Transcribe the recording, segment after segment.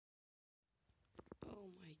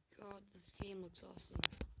God, this game looks awesome.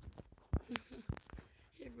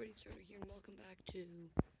 Hey everybody, Starter here, and welcome back to,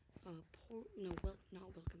 not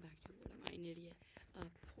welcome back to, what am I, an idiot,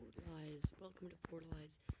 Portalize. Welcome to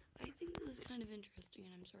Portalize. I think this is kind of interesting,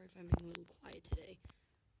 and I'm sorry if I'm being a little quiet today.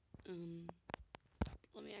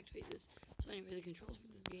 Let me activate this. So anyway, the controls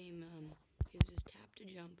for this game, is just tap to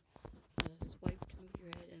jump, swipe to move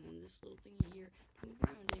your head, and then this little thingy here to move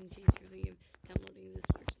around in case you're thinking of downloading this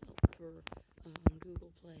yourself for,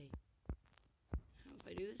 Google Play. Now, if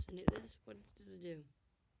I do this and hit this, what does it do?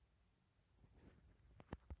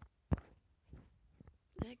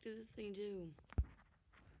 What the heck does this thing do?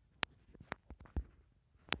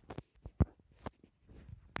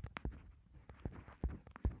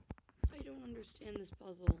 I don't understand this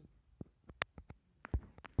puzzle.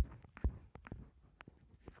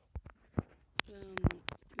 Do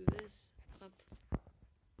this, up,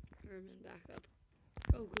 and then back up.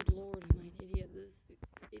 Oh, good lord, am I an idiot?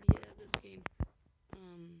 Idiot at this game.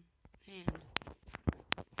 Hand.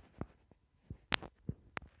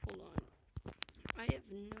 Hold on. I have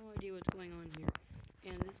no idea what's going on here,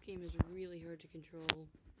 and this game is really hard to control.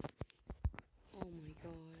 Oh my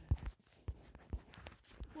god.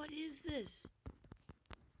 What is this?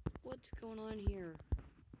 What's going on here?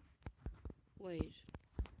 Wait.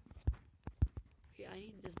 Okay, I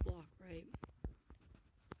need this block, right?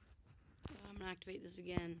 I'm gonna activate this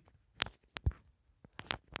again.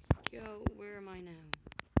 Go, where am I now?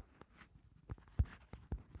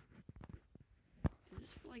 Is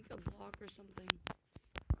this like a block or something?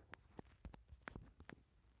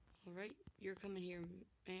 Alright, you're coming here,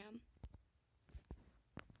 ma'am.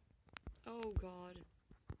 Oh god.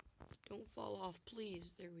 Don't fall off,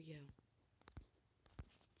 please. There we go.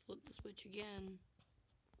 Flip the switch again.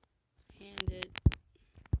 Hand it.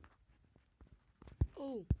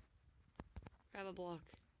 Oh! Grab a block.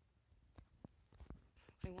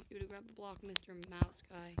 I want you to grab a block, Mr. Mouse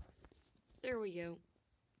Guy. There we go.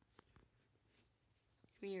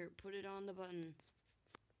 Come here, put it on the button.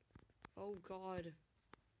 Oh god.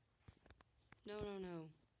 No, no,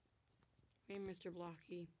 no. Hey, Mr.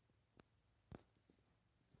 Blocky.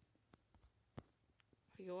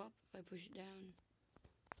 I go up, I push it down.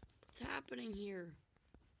 What's happening here?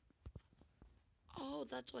 Oh,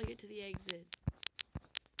 that's why I get to the exit.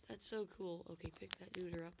 That's so cool. Okay, pick that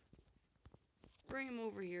dude up. Bring him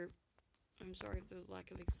over here. I'm sorry if there's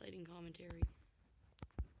lack of exciting commentary.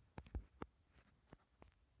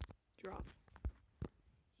 Drop.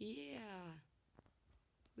 Yeah.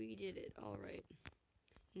 We did it. Alright.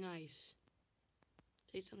 Nice.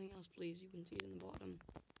 Say something else, please. You can see it in the bottom.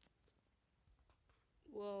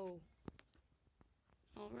 Whoa.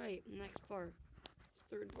 Alright, next part.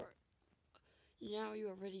 Third part. Now you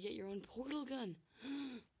are ready to get your own portal gun.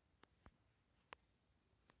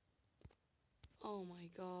 Oh my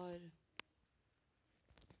god.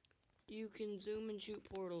 You can zoom and shoot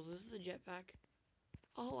portals. This is a jetpack.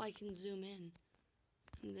 Oh, I can zoom in.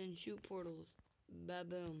 And then shoot portals.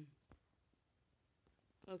 Ba-boom.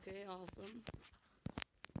 Okay, awesome.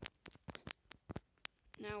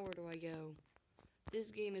 Now where do I go?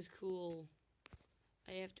 This game is cool.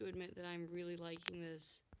 I have to admit that I'm really liking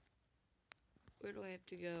this. Where do I have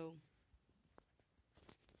to go?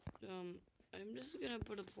 I'm just gonna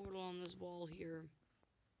put a portal on this wall here.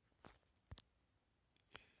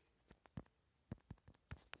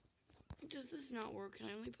 Does this not work? Can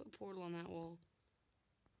I only put a portal on that wall?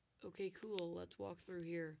 Okay, cool. Let's walk through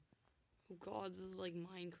here. Oh god, this is like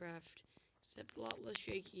Minecraft, except a lot less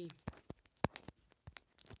shaky.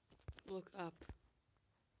 Look up.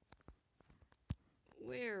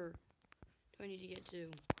 Where do I need to get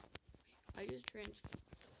to? I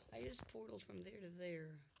just portals from there to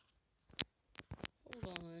there.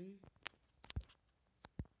 Hold on.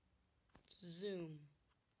 Zoom.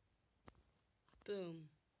 Boom.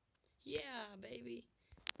 Yeah, baby.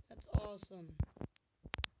 That's awesome.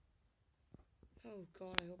 Oh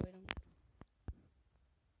god, I hope I don't.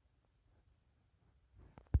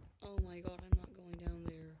 Oh my god, I'm not going down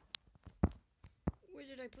there. Where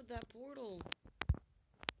did I put that portal?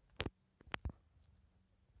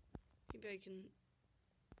 Maybe I can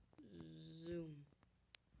zoom.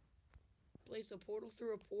 Place a portal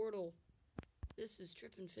through a portal. This is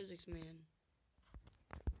trippin' physics, man.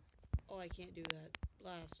 Oh, I can't do that.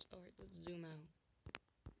 Blast. Alright, let's zoom out.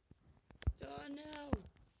 Oh no!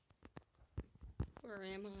 Where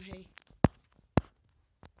am I?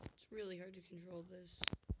 It's really hard to control this.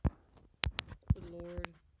 Good lord.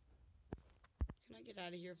 Can I get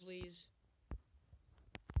out of here, please?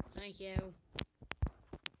 Thank you.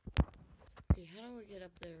 Okay, how do I get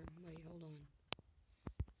up there? Wait, hold on.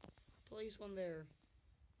 Place one there.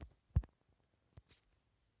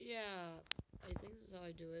 Yeah, is how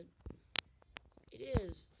I do it. It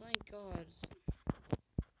is. Thank God.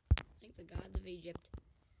 Thank the gods of Egypt.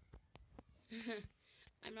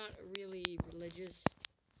 I'm not really religious.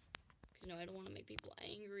 Because, I don't want to make people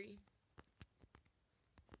angry.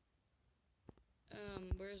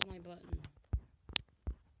 Where's my button?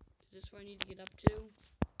 Is this where I need to get up to?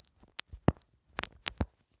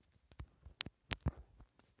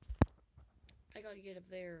 I gotta get up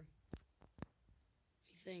there.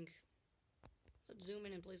 I think. Let's zoom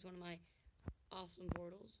in and place one of my awesome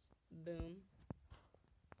portals. Boom.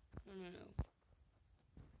 No.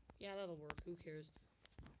 Yeah, that'll work. Who cares?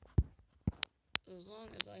 As long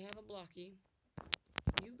as I have a blocky.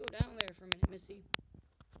 You go down there for a minute, Missy.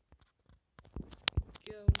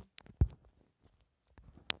 Go.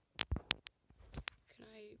 Can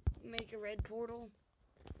I make a red portal?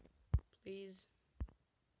 Please.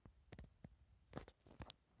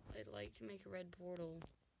 I'd like to make a red portal.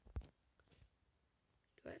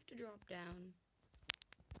 Do I have to drop down?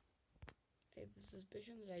 I have a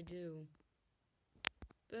suspicion that I do.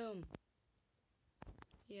 Boom.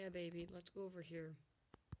 Yeah, baby. Let's go over here.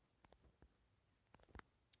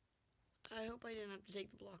 I hope I didn't have to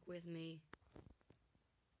take the block with me.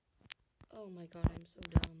 Oh my god, I'm so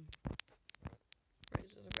dumb. Right,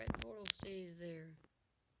 so the red portal stays there.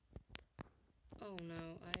 Oh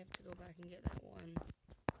no, I have to go back and get that one.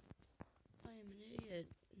 I am an idiot.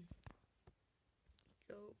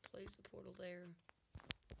 Go place the portal there.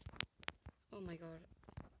 Oh my god.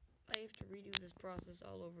 I have to redo this process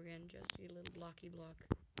all over again just to get a little blocky block.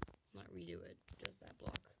 Not redo it, just that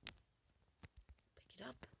block. Pick it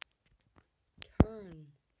up. Turn.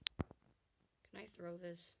 Can I throw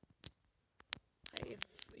this? If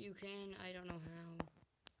you can, I don't know how.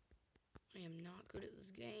 I am not good at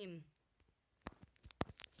this game.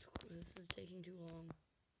 This is taking too long.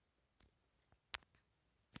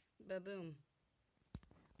 Ba-boom.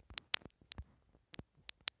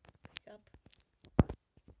 Pick up.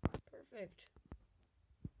 Perfect.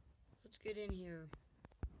 Let's get in here.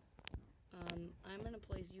 I'm gonna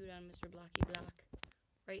place you down, Mr. Blocky Block.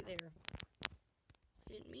 Right there.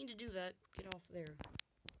 I didn't mean to do that. Get off there.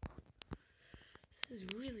 This is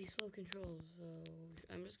really slow controls, so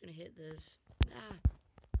I'm just gonna hit this.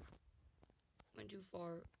 Went too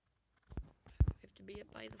far. I have to be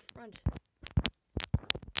up by the front.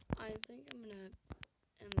 I think I'm gonna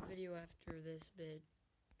end the video after this bit.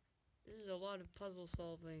 This is a lot of puzzle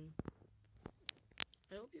solving.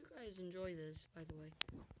 I hope you guys enjoy this, by the way.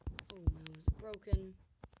 Oh no, is it broken?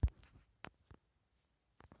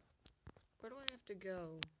 Where do I have to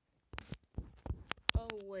go? Oh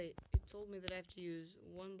wait, it told me that I have to use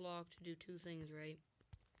one block to do two things, right?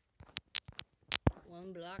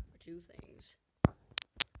 One block for two things.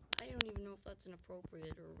 I don't even know if that's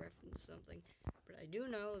inappropriate or reference something, but I do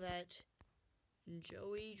know that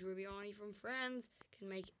Joey Tribbiani from Friends can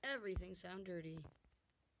make everything sound dirty.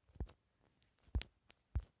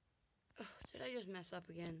 Oh, did I just mess up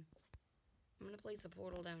again? I'm gonna place a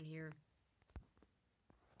portal down here.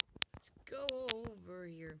 Let's go over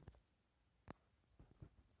here.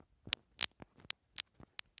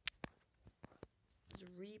 Let's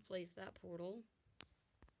replace that portal.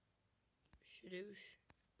 Shadoosh.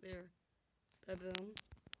 There. Ba-boom.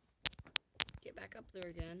 Get back up there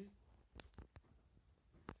again.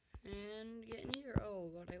 And get in here. Oh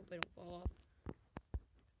god, I hope I don't fall off.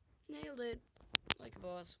 Nailed it. Like a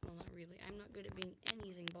boss. Well, not really. I'm not good at being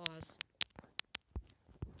anything boss.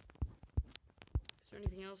 Is there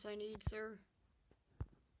anything else I need, sir?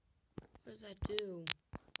 What does that do?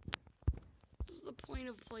 What's the point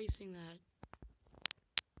of placing that?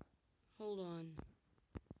 Hold on.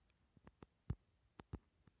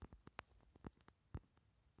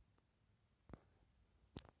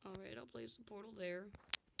 Alright, I'll place the portal there.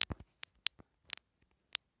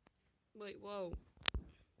 Wait, whoa.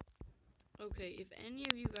 Okay, if any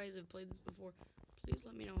of you guys have played this before, please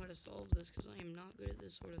let me know how to solve this, because I am not good at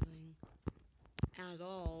this sort of thing. At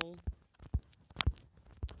all.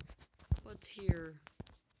 What's here?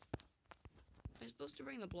 Am I supposed to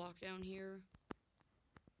bring the block down here?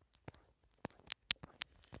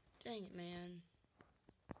 Dang it, man.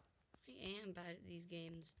 I am bad at these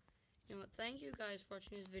games. You know what, thank you guys for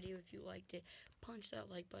watching this video. If you liked it, punch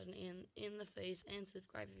that like button in the face, and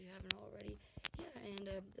subscribe if you haven't already. Yeah,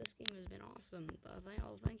 and this game has been awesome.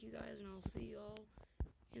 I'll thank you guys, and I'll see you all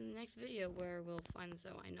in the next video where we'll find this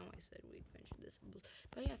out. I know I said we'd finish this,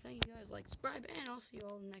 but yeah, thank you guys, like, subscribe, and I'll see you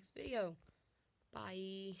all in the next video.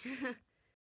 Bye.